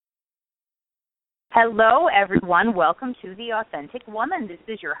Hello, everyone. Welcome to The Authentic Woman. This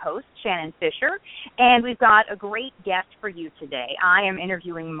is your host, Shannon Fisher, and we've got a great guest for you today. I am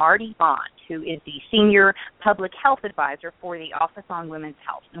interviewing Marty Bond, who is the Senior Public Health Advisor for the Office on Women's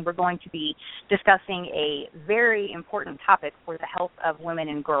Health, and we're going to be discussing a very important topic for the health of women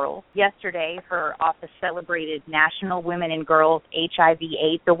and girls. Yesterday, her office celebrated National Women and Girls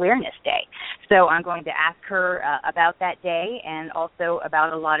HIV/AIDS Awareness Day, so I'm going to ask her about that day and also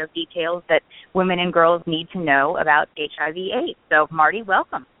about a lot of details that women and girls need to know about HIV/AIDS. So, Marty,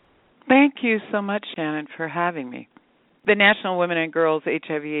 welcome. Thank you so much, Shannon, for having me. The National Women and Girls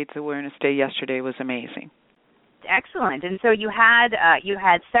HIV/AIDS Awareness Day yesterday was amazing. Excellent. And so you had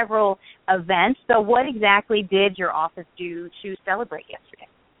several events. So what exactly did your office do to celebrate yesterday?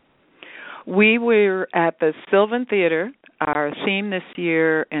 We were at the Sylvan Theater. Our theme this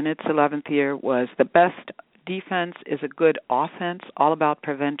year in its 11th year was The Best Defense is a Good Offense, all about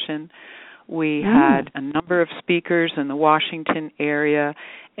prevention. We had a number of speakers in the Washington area,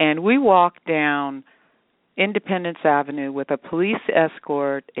 and we walked down Independence Avenue with a police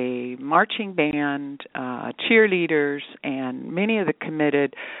escort, a marching band, cheerleaders, and many of the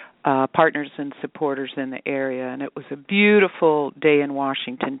committed partners and supporters in the area. And it was a beautiful day in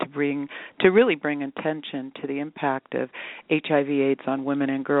Washington to really bring attention to the impact of HIV/AIDS on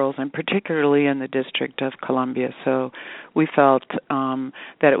women and girls, and particularly in the District of Columbia. So we felt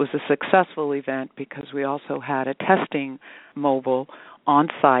that it was a successful event because we also had a testing mobile on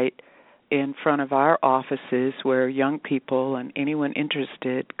site in front of our offices where young people and anyone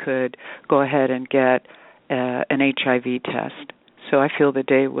interested could go ahead and get an HIV test. So I feel the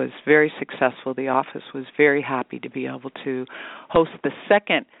day was very successful. The office was very happy to be able to host the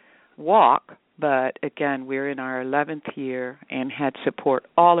second walk, but again, we're in our 11th year and had support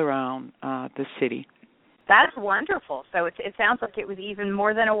all around the city. That's wonderful. So it sounds like it was even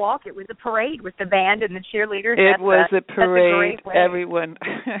more than a walk. It was a parade with the band and the cheerleaders. It was a parade. That's a great way.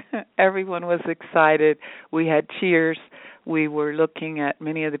 Everyone was excited. We had cheers. We were looking at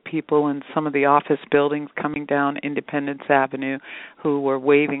many of the people in some of the office buildings coming down Independence Avenue who were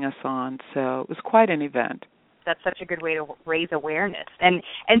waving us on. So it was quite an event. That's such a good way to raise awareness. And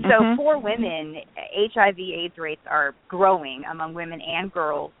so for women, HIV/AIDS rates are growing among women and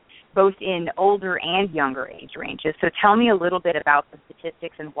girls, both in older and younger age ranges. So tell me a little bit about the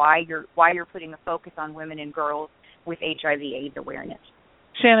statistics and why you're putting a focus on women and girls with HIV/AIDS awareness.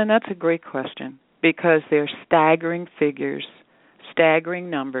 Shannon, that's a great question because they're staggering figures, staggering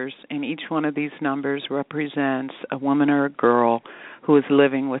numbers, and each one of these numbers represents a woman or a girl who is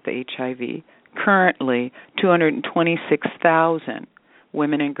living with HIV. Currently, 226,000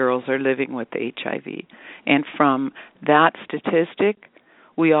 women and girls are living with HIV. And from that statistic,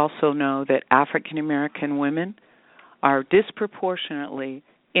 we also know that African American women are disproportionately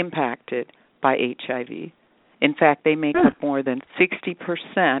impacted by HIV. In fact, they make up more than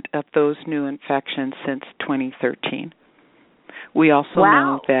 60% of those new infections since 2013. We also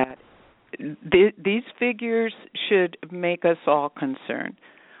know that these figures should make us all concerned.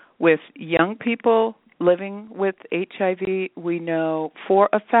 With young people living with HIV, we know for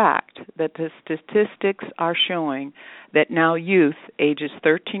a fact that the statistics are showing that now youth ages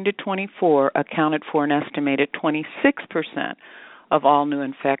 13 to 24 accounted for an estimated 26% of all new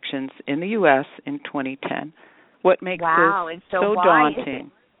infections in the U.S. in 2010. What makes this so daunting?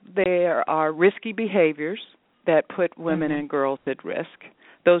 There are risky behaviors that put women and girls at risk.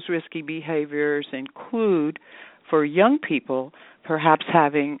 Those risky behaviors include, for young people, perhaps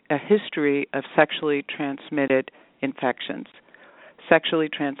having a history of sexually transmitted infections, sexually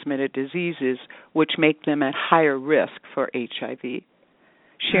transmitted diseases, which make them at higher risk for HIV,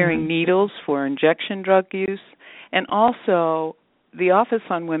 sharing needles for injection drug use, and also the Office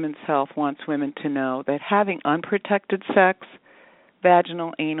on Women's Health wants women to know that having unprotected sex,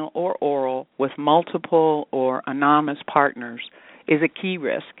 vaginal, anal, or oral with multiple or anonymous partners is a key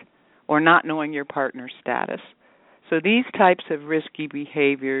risk, or not knowing your partner's status. So these types of risky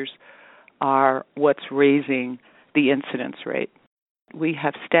behaviors are what's raising the incidence rate. We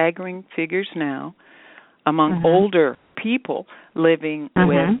have staggering figures now among older people living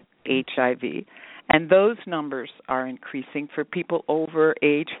with HIV, and those numbers are increasing for people over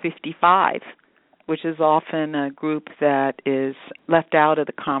age 55, which is often a group that is left out of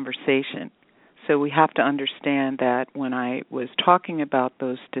the conversation. So we have to understand that when I was talking about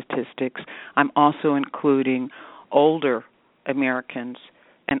those statistics, I'm also including older Americans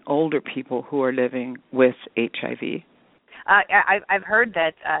and older people who are living with HIV. I've heard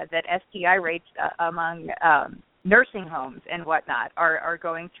that STI rates among nursing homes and whatnot are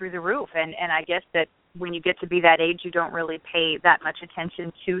going through the roof, and I guess that when you get to be that age, you don't really pay that much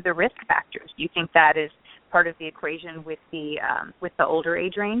attention to the risk factors. Do you think that is part of the equation with the older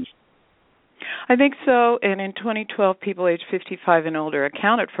age range? I think so. And in 2012, people aged 55 and older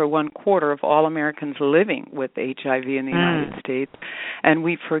accounted for 1/4 of all Americans living with HIV in the United States. And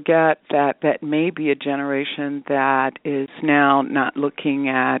we forget that may be a generation that is now not looking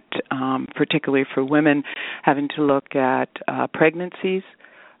at, particularly for women, having to look at pregnancies,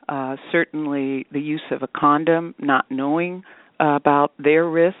 certainly the use of a condom, not knowing about their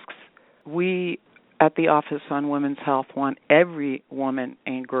risks. We at the Office on Women's Health want every woman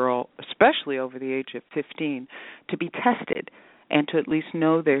and girl, especially over the age of 15, to be tested and to at least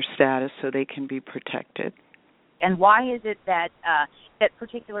know their status so they can be protected. And why is it that that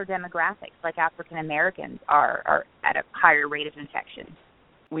particular demographics, like African Americans, are at a higher rate of infection?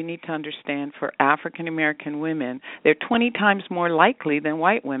 We need to understand for African American women, they're 20 times more likely than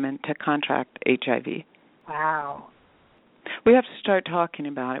white women to contract HIV. Wow. We have to start talking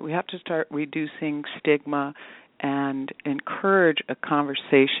about it. We have to start reducing stigma and encourage a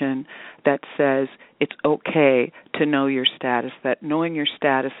conversation that says it's okay to know your status, that knowing your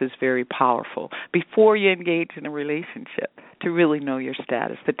status is very powerful before you engage in a relationship, to really know your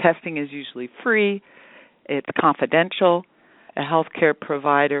status. The testing is usually free. It's confidential. A healthcare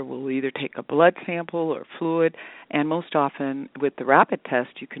provider will either take a blood sample or fluid, and most often with the rapid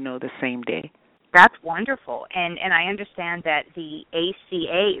test, you can know the same day. That's wonderful. And I understand that the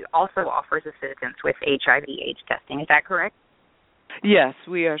ACA also offers assistance with HIV/AIDS testing. Is that correct? Yes,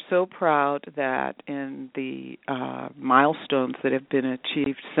 we are so proud that in the milestones that have been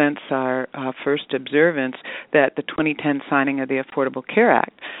achieved since our first observance, that the 2010 signing of the Affordable Care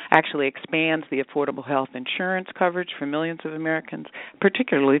Act actually expands the affordable health insurance coverage for millions of Americans,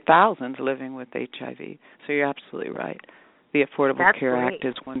 particularly thousands living with HIV. So you're absolutely right. The Affordable Care Act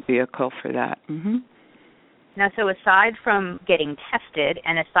is one vehicle for that. Mm-hmm. Now, so aside from getting tested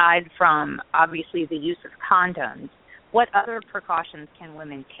and aside from, obviously, the use of condoms, what other precautions can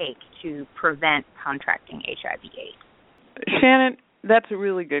women take to prevent contracting HIV/AIDS? Shannon, that's a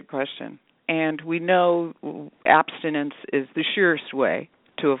really good question. And we know abstinence is the surest way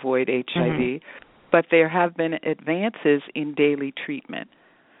to avoid HIV, but there have been advances in daily treatment.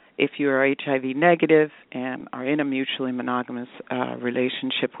 If you are HIV negative and are in a mutually monogamous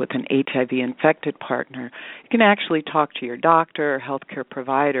relationship with an HIV-infected partner, you can actually talk to your doctor or healthcare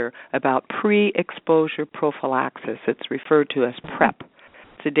provider about pre-exposure prophylaxis. It's referred to as PrEP.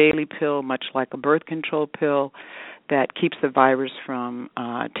 It's a daily pill, much like a birth control pill, that keeps the virus from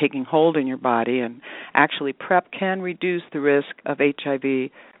taking hold in your body. And actually, PrEP can reduce the risk of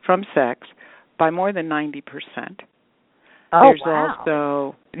HIV from sex by more than 90%. There's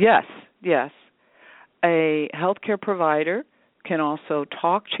also, yes, a healthcare provider can also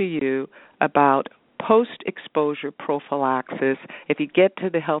talk to you about post-exposure prophylaxis if you get to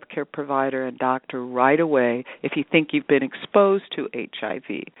the healthcare provider and doctor right away if you think you've been exposed to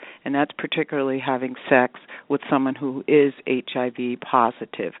HIV, and that's particularly having sex with someone who is HIV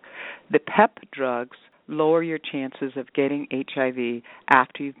positive. The PEP drugs lower your chances of getting HIV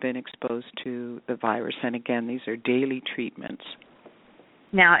after you've been exposed to the virus. And again, these are daily treatments.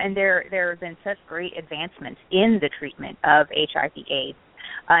 Now, and there have been such great advancements in the treatment of HIV/AIDS.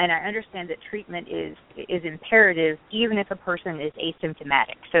 And I understand that treatment is imperative even if a person is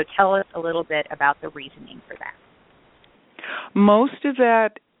asymptomatic. So tell us a little bit about the reasoning for that. Most of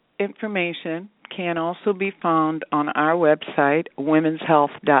that information can also be found on our website,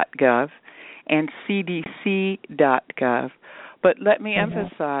 womenshealth.gov, and cdc.gov. But let me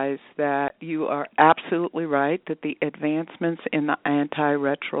emphasize that you are absolutely right that the advancements in the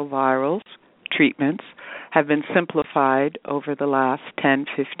antiretrovirals treatments have been simplified over the last 10,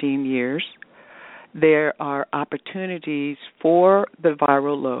 15 years. There are opportunities for the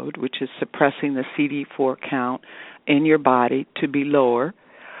viral load, which is suppressing the CD4 count in your body, to be lower.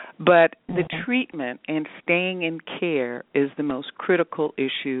 But the treatment and staying in care is the most critical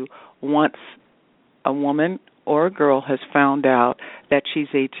issue once a woman or a girl has found out that she's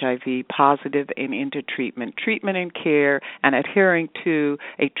HIV positive and into treatment. Treatment and care and adhering to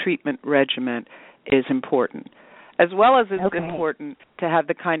a treatment regimen is important, as well as it's important to have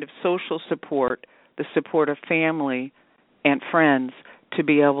the kind of social support, the support of family and friends to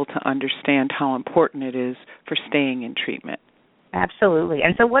be able to understand how important it is for staying in treatment. Absolutely.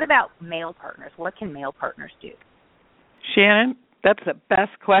 And so what about male partners? What can male partners do? Shannon, that's the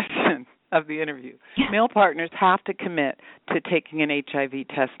best question of the interview. Male partners have to commit to taking an HIV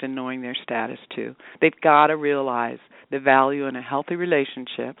test and knowing their status too. They've got to realize the value in a healthy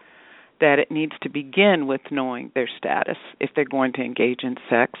relationship, that it needs to begin with knowing their status if they're going to engage in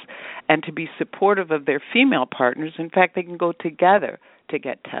sex, and to be supportive of their female partners. In fact, they can go together to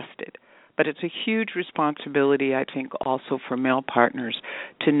get tested. But it's a huge responsibility, I think, also for male partners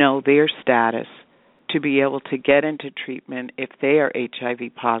to know their status, to be able to get into treatment if they are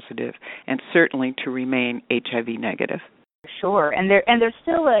HIV positive, and certainly to remain HIV negative. Sure, and there's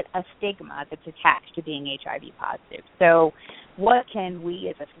still a stigma that's attached to being HIV positive. So what can we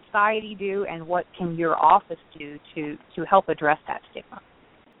as a society do, and what can your office do to help address that stigma?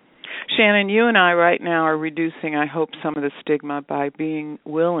 Shannon, you and I right now are reducing, I hope, some of the stigma by being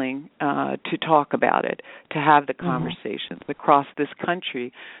willing to talk about it, to have the conversations. Across this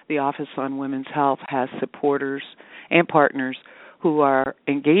country, the Office on Women's Health has supporters and partners who are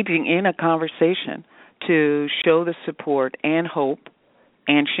engaging in a conversation to show the support and hope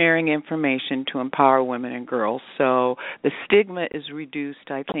and sharing information to empower women and girls. So the stigma is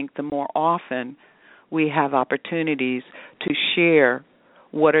reduced, I think, the more often we have opportunities to share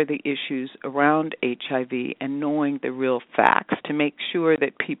what are the issues around HIV and knowing the real facts, to make sure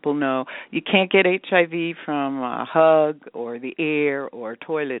that people know you can't get HIV from a hug or the air or a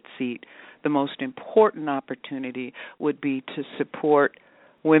toilet seat. The most important opportunity would be to support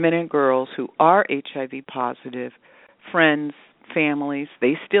women and girls who are HIV positive, friends, families.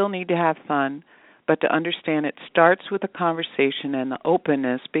 They still need to have fun, but to understand it starts with a conversation and the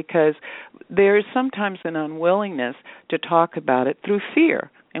openness, because there is sometimes an unwillingness to talk about it through fear,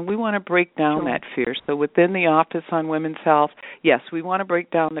 and we want to break down that fear. So within the Office on Women's Health, yes, we want to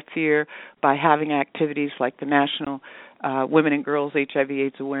break down the fear by having activities like the National Women and Girls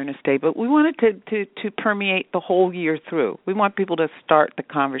HIV/AIDS Awareness Day, but we want it to permeate the whole year through. We want people to start the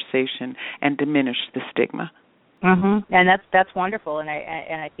conversation and diminish the stigma. And that's wonderful, and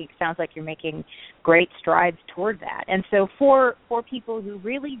I think it sounds like you're making great strides toward that. And so for people who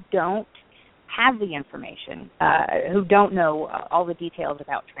really don't have the information, who don't know all the details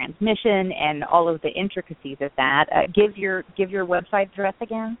about transmission and all of the intricacies of that, give your website address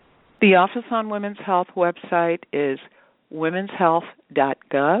again. The Office on Women's Health website is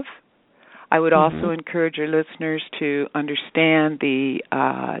womenshealth.gov. I would also encourage your listeners to understand the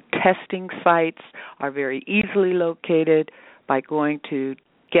testing sites are very easily located by going to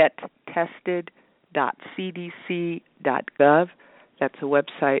gettested.cdc.gov. That's a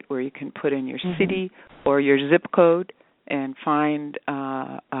website where you can put in your city or your zip code and find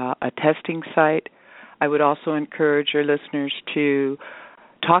a testing site. I would also encourage your listeners to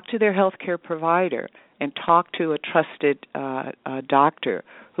talk to their healthcare provider and talk to a trusted doctor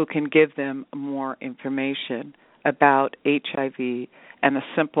who can give them more information about HIV and the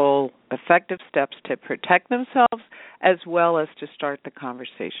simple, effective steps to protect themselves as well as to start the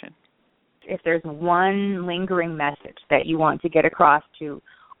conversation. If there's one lingering message that you want to get across to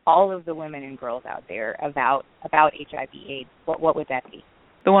all of the women and girls out there about HIV/AIDS, what would that be?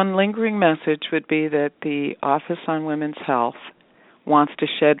 The one lingering message would be that the Office on Women's Health wants to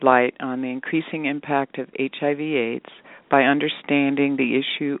shed light on the increasing impact of HIV/AIDS by understanding the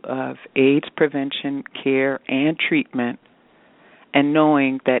issue of AIDS prevention, care, and treatment, and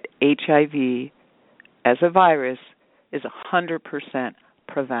knowing that HIV as a virus is 100%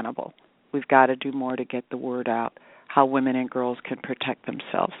 preventable. We've got to do more to get the word out how women and girls can protect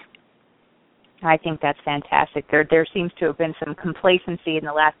themselves. I think that's fantastic. There seems to have been some complacency in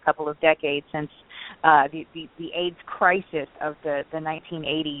the last couple of decades since the AIDS crisis of the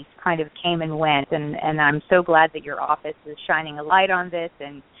 1980s kind of came and went, and I'm so glad that your office is shining a light on this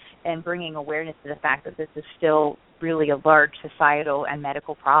and bringing awareness to the fact that this is still really a large societal and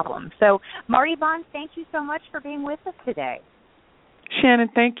medical problem. So, Marty Bond, thank you so much for being with us today. Shannon,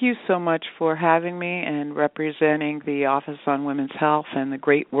 thank you so much for having me and representing the Office on Women's Health and the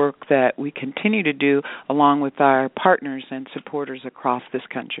great work that we continue to do along with our partners and supporters across this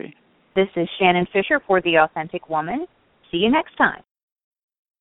country. This is Shannon Fisher for The Authentic Woman. See you next time.